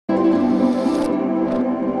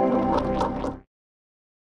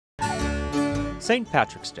St.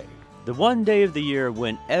 Patrick's Day, the one day of the year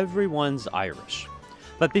when everyone's Irish.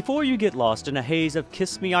 But before you get lost in a haze of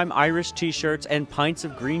Kiss Me I'm Irish t-shirts and pints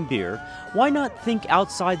of green beer, why not think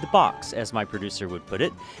outside the box, as my producer would put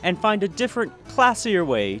it, and find a different, classier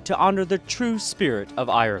way to honor the true spirit of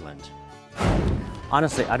Ireland?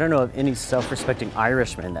 Honestly, I don't know of any self-respecting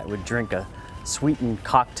Irishman that would drink a sweetened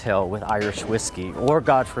cocktail with Irish whiskey, or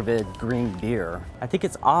God forbid, green beer. I think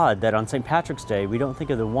it's odd that on St. Patrick's Day we don't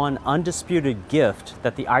think of the one undisputed gift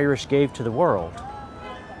that the Irish gave to the world: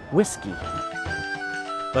 whiskey.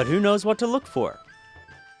 But who knows what to look for?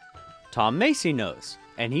 Tom Macy knows,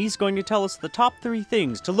 and he's going to tell us the top 3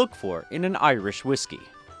 things to look for in an Irish whiskey.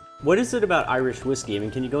 What is it about Irish whiskey? I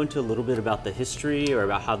mean, can you go into a little bit about the history or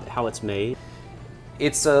about how it's made?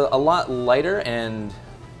 It's a lot lighter and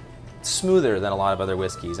smoother than a lot of other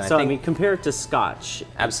whiskeys. And I mean, compare it to Scotch.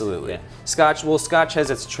 Absolutely. Yeah. Scotch has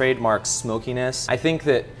its trademark smokiness. I think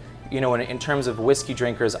that, you know, in terms of whiskey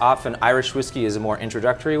drinkers, often Irish whiskey is a more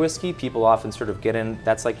introductory whiskey. People often sort of get in,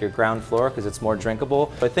 that's like your ground floor because it's more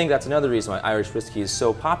drinkable. But I think that's another reason why Irish whiskey is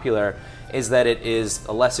so popular, is that it is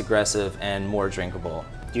less aggressive and more drinkable.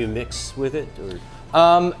 Do you mix with it?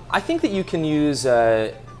 Or? I think that you can use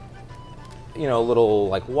you know, a little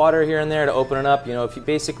like water here and there to open it up. You know,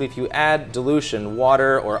 if you add dilution,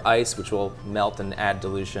 water or ice, which will melt and add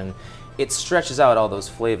dilution, it stretches out all those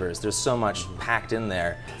flavors. There's so much packed in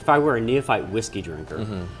there. If I were a neophyte whiskey drinker,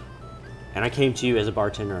 and I came to you as a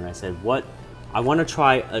bartender and I said, I want to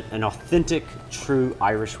try an authentic, true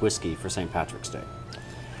Irish whiskey for St. Patrick's Day,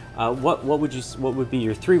 what would be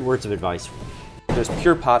your 3 words of advice for me? There's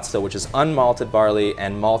pure pot still, which is unmalted barley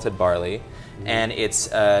and malted barley, and it's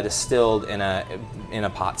distilled in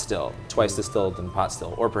a pot still, twice distilled in pot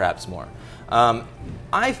still, or perhaps more.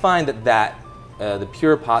 I find that the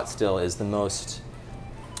pure pot still is the most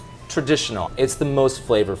traditional. It's the most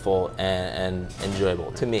flavorful and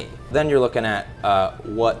enjoyable to me. Then you're looking at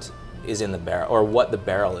what is in the barrel, or what the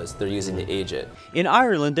barrel is they're using to age it. In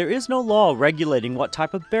Ireland, there is no law regulating what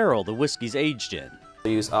type of barrel the whiskey's aged in.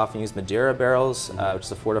 They often use Madeira barrels, which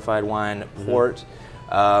is a fortified wine, port,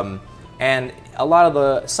 and a lot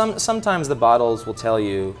of sometimes the bottles will tell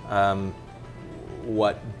you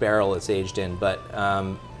what barrel it's aged in, but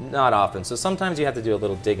not often. So sometimes you have to do a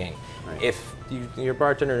little digging. Right. If your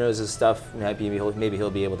bartender knows his stuff, maybe he'll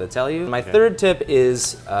be able to tell you. My 3rd tip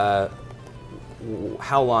is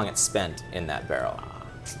how long it's spent in that barrel.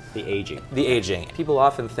 The aging. The aging. People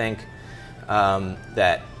often think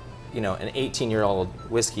that, you know, an 18-year-old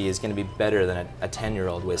whiskey is going to be better than a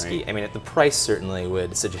 10-year-old whiskey. Right. I mean, the price certainly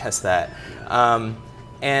would suggest that.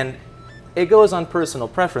 And it goes on personal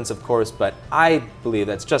preference, of course, but I believe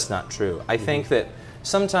that's just not true. I think that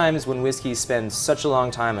sometimes when whiskeys spend such a long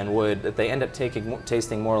time in wood, that they end up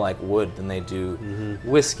tasting more like wood than they do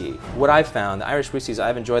whiskey. What I've found, the Irish whiskeys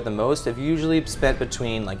I've enjoyed the most have usually spent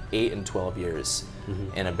between like 8 and 12 years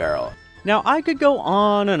in a barrel. Now, I could go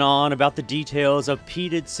on and on about the details of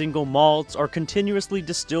peated single malts or continuously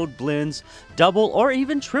distilled blends, double or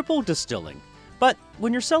even triple distilling. But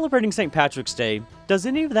when you're celebrating St. Patrick's Day, does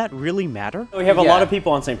any of that really matter? We have a lot of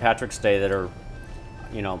people on St. Patrick's Day that are,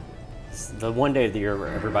 you know, the one day of the year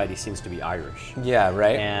where everybody seems to be Irish. Yeah,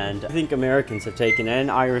 right. And I think Americans have taken,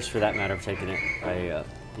 and Irish for that matter, have taken it,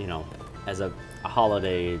 you know, as a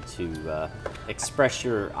holiday to express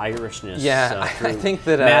your Irishness. Yeah, through I think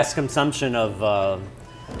that mass consumption of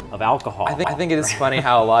alcohol. I think it is funny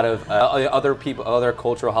how a lot of other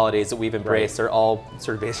cultural holidays that we've embraced are all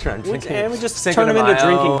sort of based around drinking. And we just turn them into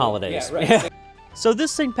drinking holidays. Yeah, right. So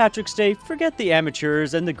this St. Patrick's Day, forget the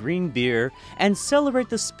amateurs and the green beer and celebrate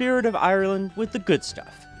the spirit of Ireland with the good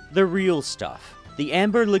stuff, the real stuff, the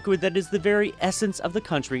amber liquid that is the very essence of the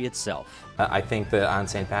country itself. I think that on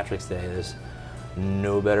St. Patrick's Day, there's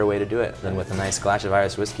no better way to do it than with a nice glass of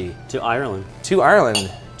Irish whiskey. To Ireland. To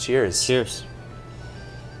Ireland. Cheers. Cheers.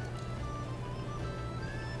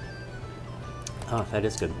 Oh, that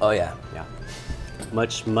is good. Oh, yeah. Yeah.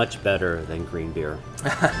 Much, much better than green beer.